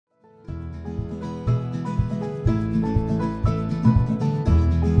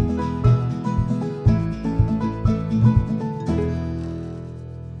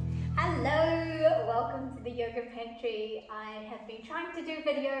Pantry. I have been trying to do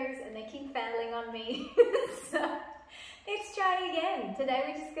videos and they keep failing on me. So let's try again. Today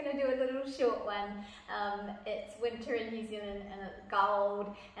we're just going to do a little short one. It's winter in New Zealand and it's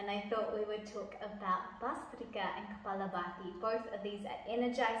cold, and I thought we would talk about Bhastrika and Kapalabhati. Both of these are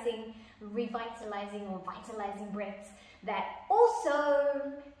energizing, revitalizing or vitalizing breaths that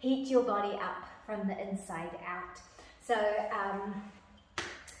also heat your body up from the inside out. So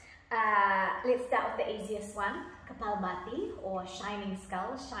let's start with the easiest one, Kapalbhati, or shining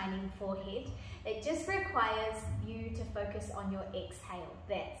skull, shining forehead. It just requires you to focus on your exhale,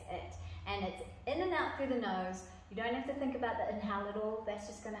 that's it. And it's in and out through the nose. You don't have to think about the inhale at all, that's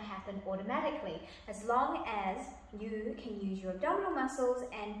just going to happen automatically. As long as you can use your abdominal muscles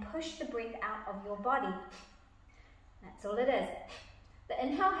and push the breath out of your body. That's all it is. The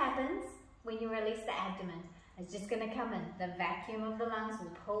inhale happens when you release the abdomen. It's just going to come in. The vacuum of the lungs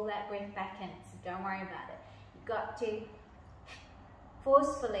will pull that breath back in, so don't worry about it. You've got to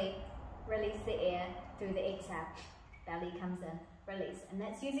forcefully release the air through the exhale. Belly comes in, release. And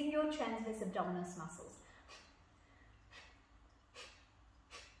that's using your transverse abdominis muscles.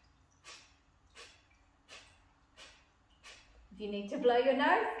 If you need to blow your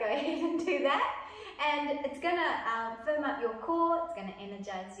nose, go ahead and do that. And it's going to firm up your core, it's going to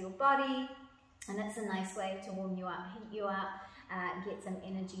energize your body, and it's a nice way to warm you up, heat you up, get some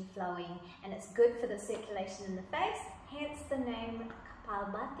energy flowing, and it's good for the circulation in the face, hence the name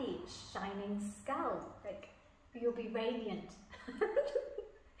Kapalbhati, shining skull. Like, you'll be radiant.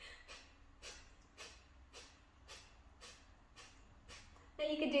 Now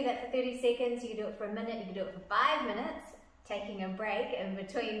you can do that for 30 seconds, you can do it for a minute, you can do it for 5 minutes, taking a break in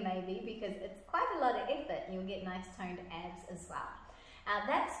between maybe, because it's quite a lot of effort and you'll get nice toned abs as well.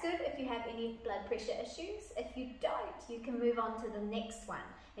 That's good if you have any blood pressure issues. If you don't, you can move on to the next one.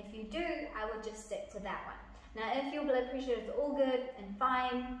 If you do, I would just stick to that one. Now if your blood pressure is all good and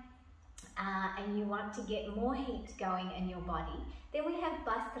fine, and you want to get more heat going in your body, then we have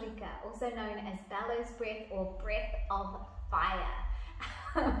Bhastrika, also known as bellows breath or breath of fire,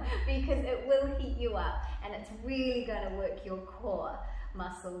 because it will heat you up and it's really going to work your core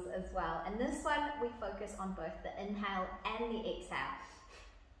muscles as well. And this one, we focus on both the inhale and the exhale.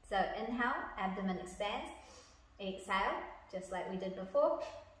 So inhale, abdomen expands. Exhale, just like we did before,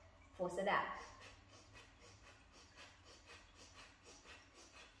 force it out.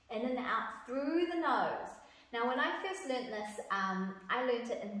 In and out through the nose. Now when I first learned this, I learned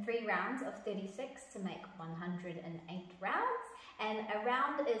it in 3 rounds of 36 to make 108 rounds. And a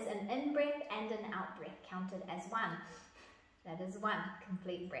round is an in-breath and an out-breath counted as one. That is one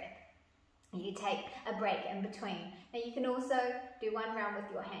complete breath. You take a break in between. Now you can also do one round with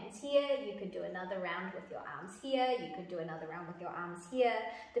your hands here, you could do another round with your arms here, you could do another round with your arms here.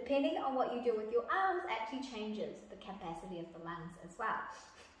 Depending on what you do with your arms actually changes the capacity of the lungs as well.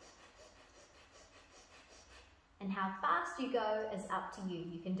 And how fast you go is up to you.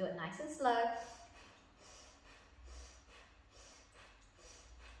 You can do it nice and slow.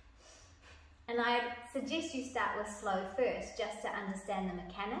 And I suggest you start with slow first, just to understand the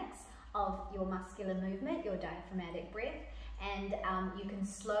mechanics of your muscular movement, your diaphragmatic breath, and you can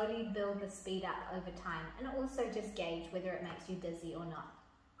slowly build the speed up over time, and also just gauge whether it makes you dizzy or not.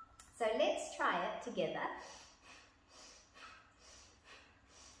 So let's try it together.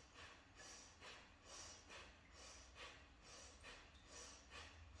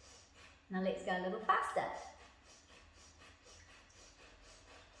 Now let's go a little faster.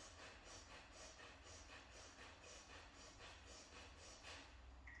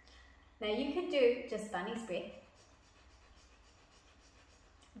 Now you could do just bunny's breath.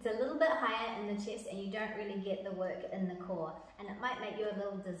 It's a little bit higher in the chest and you don't really get the work in the core, and it might make you a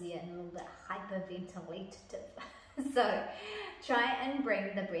little dizzier and a little bit hyperventilative. So try and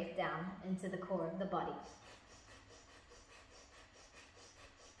bring the breath down into the core of the body.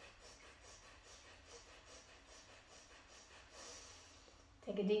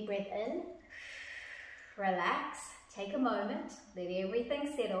 Take a deep breath in, relax, take a moment, let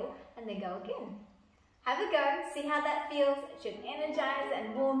everything settle, and then go again. Have a go, see how that feels. It should energize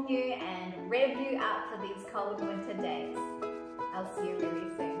and warm you and rev you up for these cold winter days. I'll see you really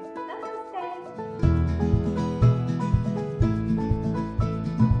soon.